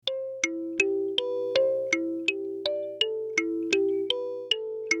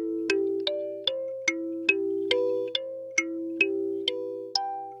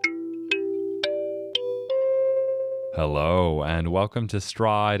Hello, and welcome to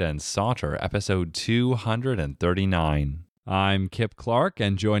Stride and Saunter, episode 239. I'm Kip Clark,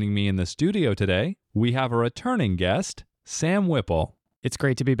 and joining me in the studio today, we have a returning guest, Sam Whipple. It's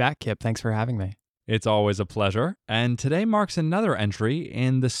great to be back, Kip. Thanks for having me. It's always a pleasure, and today marks another entry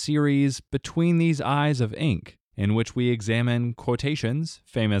in the series Between These Eyes of Ink, in which we examine quotations,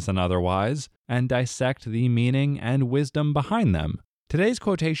 famous and otherwise, and dissect the meaning and wisdom behind them. Today's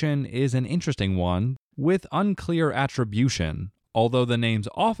quotation is an interesting one with unclear attribution, although the names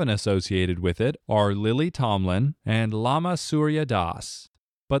often associated with it are Lily Tomlin and Lama Surya Das.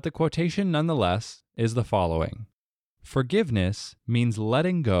 But the quotation nonetheless is the following. Forgiveness means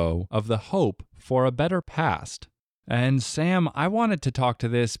letting go of the hope for a better past. And Sam, I wanted to talk to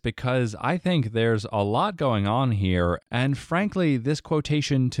this because I think there's a lot going on here, and frankly, this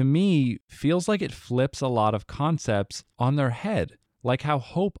quotation to me feels like it flips a lot of concepts on their head, like how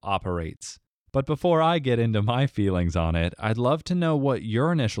hope operates. But before I get into my feelings on it, I'd love to know what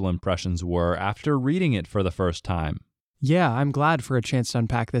your initial impressions were after reading it for the first time. Yeah, I'm glad for a chance to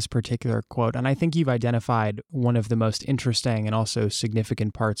unpack this particular quote, and I think you've identified one of the most interesting and also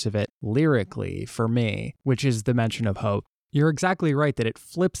significant parts of it lyrically for me, which is the mention of hope. You're exactly right that it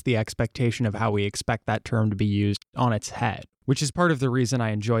flips the expectation of how we expect that term to be used on its head, which is part of the reason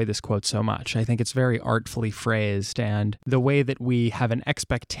I enjoy this quote so much. I think it's very artfully phrased, and the way that we have an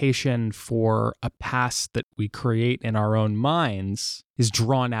expectation for a past that we create in our own minds is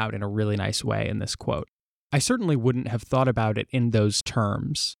drawn out in a really nice way in this quote. I certainly wouldn't have thought about it in those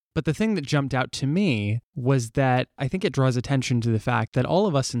terms, but the thing that jumped out to me was that I think it draws attention to the fact that all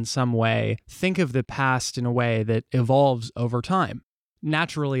of us in some way think of the past in a way that evolves over time.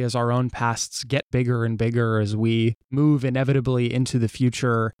 Naturally, as our own pasts get bigger and bigger, as we move inevitably into the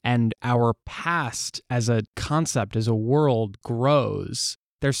future, and our past as a concept, as a world grows,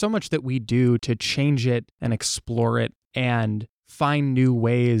 there's so much that we do to change it and explore it and find new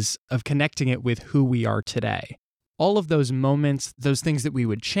ways of connecting it with who we are today. All of those moments, those things that we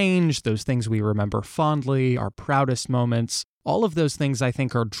would change, those things we remember fondly, our proudest moments, all of those things I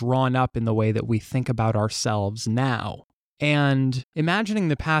think are drawn up in the way that we think about ourselves now. And imagining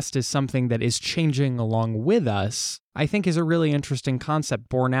the past as something that is changing along with us, I think is a really interesting concept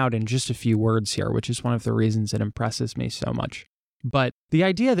borne out in just a few words here, which is one of the reasons it impresses me so much. But the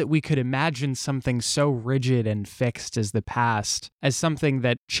idea that we could imagine something so rigid and fixed as the past as something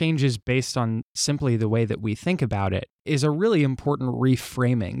that changes based on simply the way that we think about it is a really important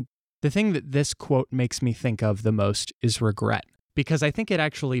reframing. The thing that this quote makes me think of the most is regret, because I think it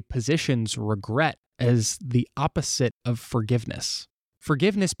actually positions regret as the opposite of forgiveness.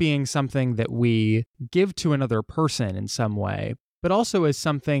 Forgiveness being something that we give to another person in some way, but also as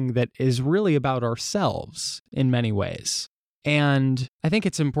something that is really about ourselves in many ways. And I think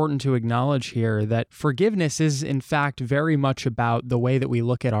it's important to acknowledge here that forgiveness is, in fact, very much about the way that we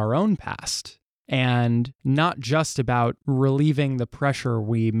look at our own past, and not just about relieving the pressure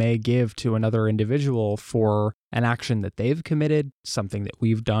we may give to another individual for an action that they've committed, something that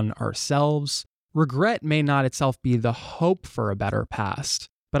we've done ourselves. Regret may not itself be the hope for a better past,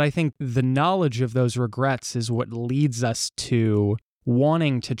 but I think the knowledge of those regrets is what leads us to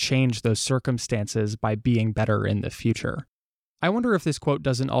wanting to change those circumstances by being better in the future. I wonder if this quote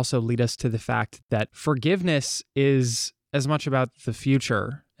doesn't also lead us to the fact that forgiveness is as much about the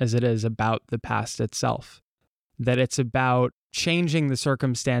future as it is about the past itself. That it's about changing the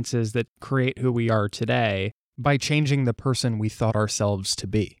circumstances that create who we are today by changing the person we thought ourselves to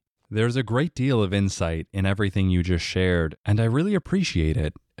be. There's a great deal of insight in everything you just shared, and I really appreciate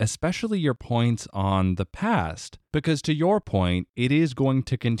it, especially your points on the past, because to your point, it is going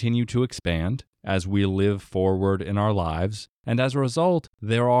to continue to expand as we live forward in our lives, and as a result,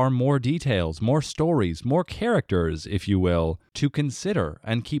 there are more details, more stories, more characters, if you will, to consider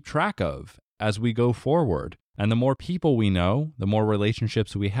and keep track of as we go forward. And the more people we know, the more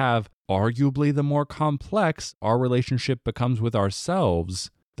relationships we have, arguably the more complex our relationship becomes with ourselves,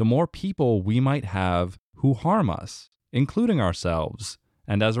 the more people we might have who harm us, including ourselves.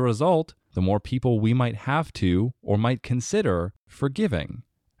 And as a result, the more people we might have to or might consider forgiving.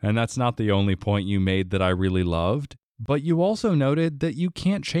 And that's not the only point you made that I really loved, but you also noted that you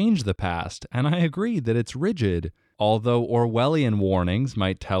can't change the past, and I agree that it's rigid, although Orwellian warnings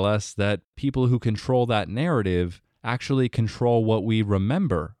might tell us that people who control that narrative actually control what we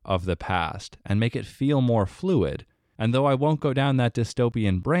remember of the past and make it feel more fluid. And though I won't go down that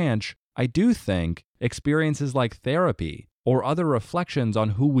dystopian branch, I do think experiences like therapy or other reflections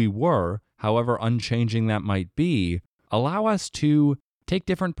on who we were, however unchanging that might be, allow us to take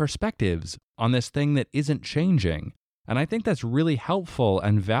different perspectives on this thing that isn't changing And I think that's really helpful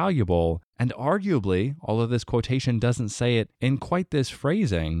and valuable. And arguably, although this quotation doesn't say it in quite this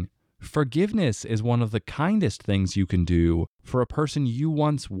phrasing, forgiveness is one of the kindest things you can do for a person you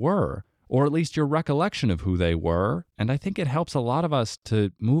once were, or at least your recollection of who they were. And I think it helps a lot of us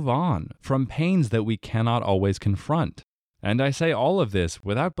to move on from pains that we cannot always confront. And I say all of this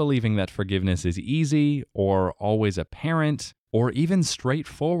without believing that forgiveness is easy or always apparent or even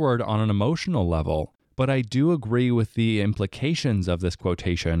straightforward on an emotional level. But I do agree with the implications of this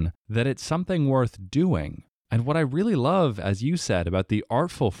quotation that it's something worth doing. And what I really love, as you said, about the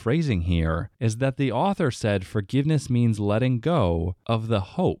artful phrasing here is that the author said forgiveness means letting go of the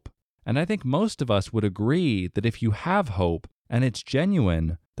hope. And I think most of us would agree that if you have hope and it's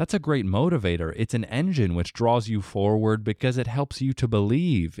genuine, that's a great motivator. It's an engine which draws you forward because it helps you to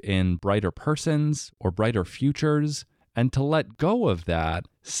believe in brighter persons or brighter futures. And to let go of that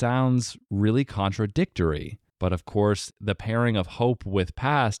sounds really contradictory. But of course, the pairing of hope with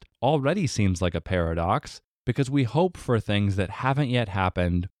past already seems like a paradox because we hope for things that haven't yet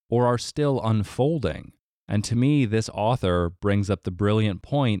happened or are still unfolding. And to me, this author brings up the brilliant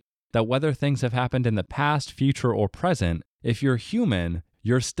point that whether things have happened in the past, future, or present, if you're human,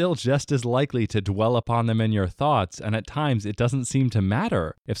 you're still just as likely to dwell upon them in your thoughts, and at times it doesn't seem to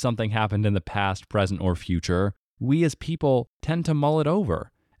matter if something happened in the past, present, or future. We as people tend to mull it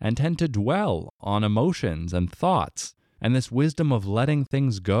over and tend to dwell on emotions and thoughts. And this wisdom of letting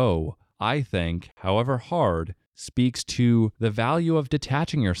things go, I think, however hard, speaks to the value of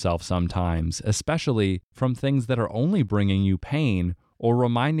detaching yourself sometimes, especially from things that are only bringing you pain or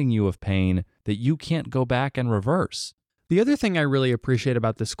reminding you of pain that you can't go back and reverse. The other thing I really appreciate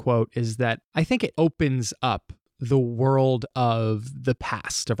about this quote is that I think it opens up the world of the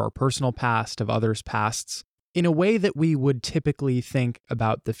past, of our personal past, of others' pasts, in a way that we would typically think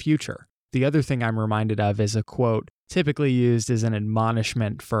about the future. The other thing I'm reminded of is a quote typically used as an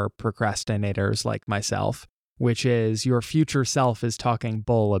admonishment for procrastinators like myself, which is, your future self is talking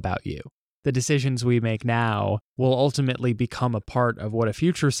bull about you. The decisions we make now will ultimately become a part of what a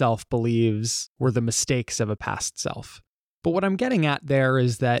future self believes were the mistakes of a past self. But what I'm getting at there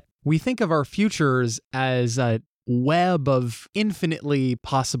is that we think of our futures as a web of infinitely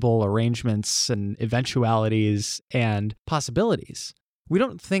possible arrangements and eventualities and possibilities. We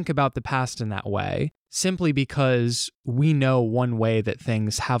don't think about the past in that way simply because we know one way that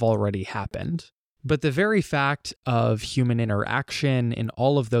things have already happened. But the very fact of human interaction in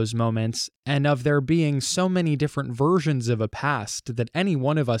all of those moments, and of there being so many different versions of a past that any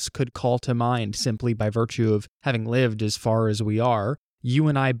one of us could call to mind simply by virtue of having lived as far as we are, you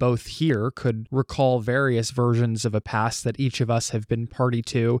and I both here could recall various versions of a past that each of us have been party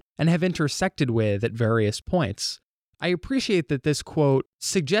to and have intersected with at various points. I appreciate that this quote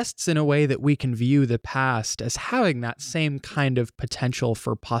suggests in a way that we can view the past as having that same kind of potential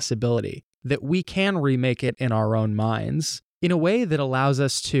for possibility, that we can remake it in our own minds in a way that allows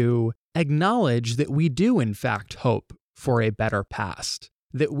us to acknowledge that we do in fact hope for a better past,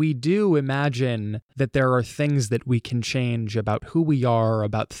 that we do imagine that there are things that we can change about who we are,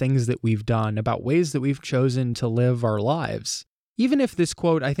 about things that we've done, about ways that we've chosen to live our lives. Even if this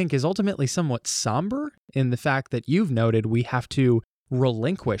quote, I think, is ultimately somewhat somber in the fact that you've noted we have to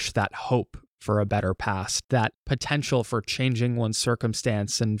relinquish that hope for a better past, that potential for changing one's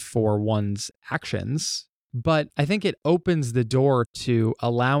circumstance and for one's actions. But I think it opens the door to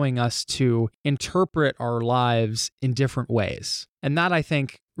allowing us to interpret our lives in different ways. And that, I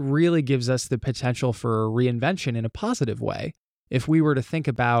think, really gives us the potential for reinvention in a positive way. If we were to think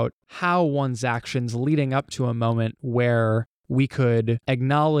about how one's actions leading up to a moment where we could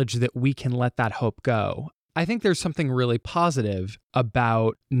acknowledge that we can let that hope go, I think there's something really positive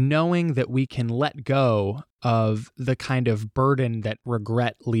about knowing that we can let go of the kind of burden that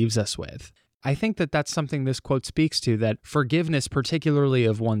regret leaves us with. I think that that's something this quote speaks to, that forgiveness, particularly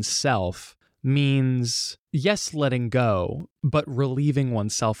of oneself, means, yes, letting go, but relieving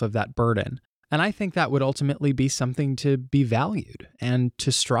oneself of that burden. And I think that would ultimately be something to be valued and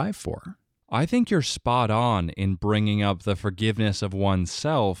to strive for. I think you're spot on in bringing up the forgiveness of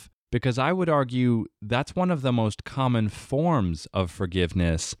oneself, because I would argue that's one of the most common forms of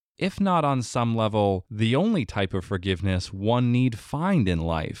forgiveness, if not on some level the only type of forgiveness one need find in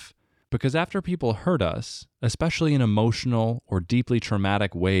life. Because after people hurt us, especially in emotional or deeply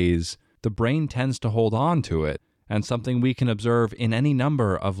traumatic ways, the brain tends to hold on to it. And something we can observe in any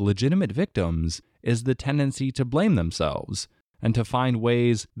number of legitimate victims is the tendency to blame themselves and to find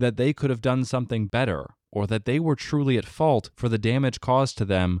ways that they could have done something better, or that they were truly at fault for the damage caused to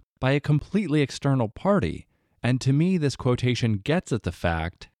them by a completely external party. And to me, this quotation gets at the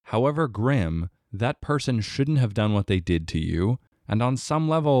fact, however grim, that person shouldn't have done what they did to you, and on some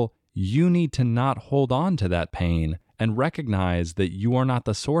level, you need to not hold on to that pain and recognize that you are not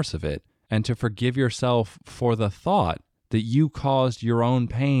the source of it, and to forgive yourself for the thought that you caused your own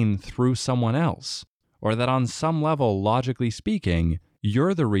pain through someone else, or that on some level, logically speaking,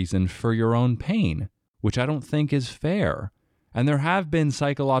 you're the reason for your own pain, which I don't think is fair. And there have been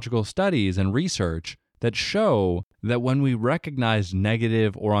psychological studies and research that show that when we recognize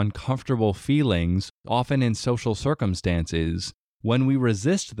negative or uncomfortable feelings, often in social circumstances, when we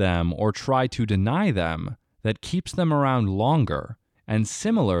resist them or try to deny them, that keeps them around longer. And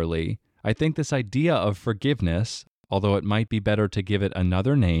similarly, I think this idea of forgiveness, although it might be better to give it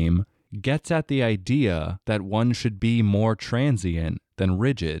another name, gets at the idea that one should be more transient than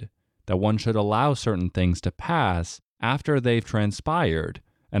rigid, that one should allow certain things to pass after they've transpired.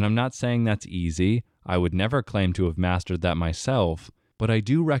 And I'm not saying that's easy. I would never claim to have mastered that myself, but I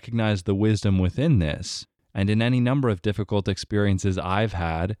do recognize the wisdom within this. And in any number of difficult experiences I've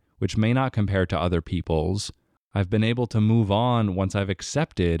had, which may not compare to other people's, I've been able to move on once I've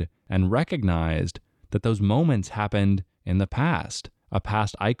accepted and recognized that those moments happened in the past, a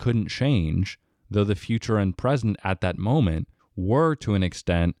past I couldn't change, though the future and present at that moment were, to an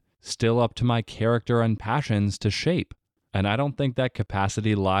extent, still up to my character and passions to shape. And I don't think that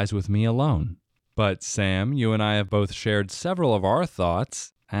capacity lies with me alone. But Sam, you and I have both shared several of our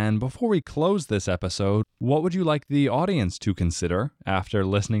thoughts, and before we close this episode, what would you like the audience to consider after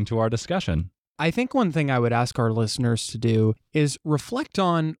listening to our discussion? I think one thing I would ask our listeners to do is reflect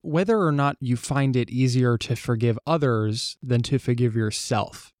on whether or not you find it easier to forgive others than to forgive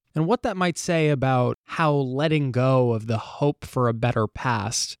yourself, and what that might say about how letting go of the hope for a better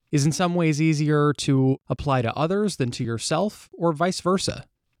past is in some ways easier to apply to others than to yourself, or vice versa.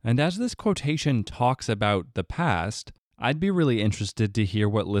 And as this quotation talks about the past, I'd be really interested to hear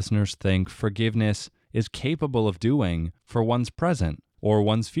what listeners think forgiveness is capable of doing for one's present or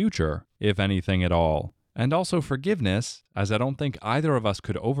one's future, if anything at all. And also forgiveness, as I don't think either of us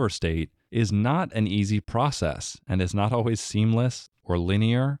could overstate, is not an easy process and is not always seamless or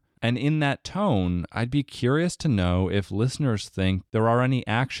linear. And in that tone, I'd be curious to know if listeners think there are any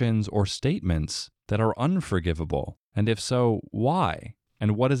actions or statements that are unforgivable, and if so, why?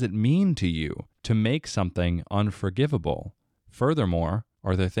 And what does it mean to you to make something unforgivable? Furthermore,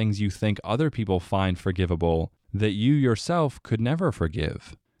 are there things you think other people find forgivable that you yourself could never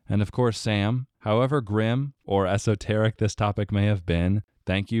forgive? And of course, Sam, however grim or esoteric this topic may have been,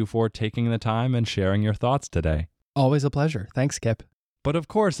 thank you for taking the time and sharing your thoughts today. Always a pleasure. Thanks, Kip. But of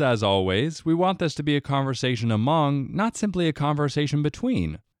course, as always, we want this to be a conversation among, not simply a conversation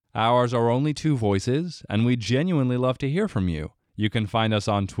between. Ours are only two voices, and we genuinely love to hear from you. You can find us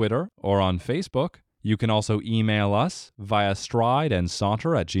on Twitter or on Facebook. You can also email us via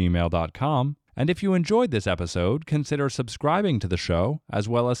strideandsaunter@gmail.com. And if you enjoyed this episode, consider subscribing to the show, as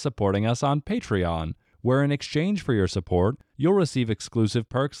well as supporting us on Patreon, where in exchange for your support, you'll receive exclusive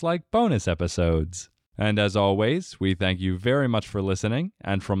perks like bonus episodes. And as always, we thank you very much for listening,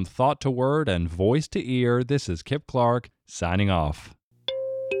 and from thought to word and voice to ear, this is Kip Clark, signing off.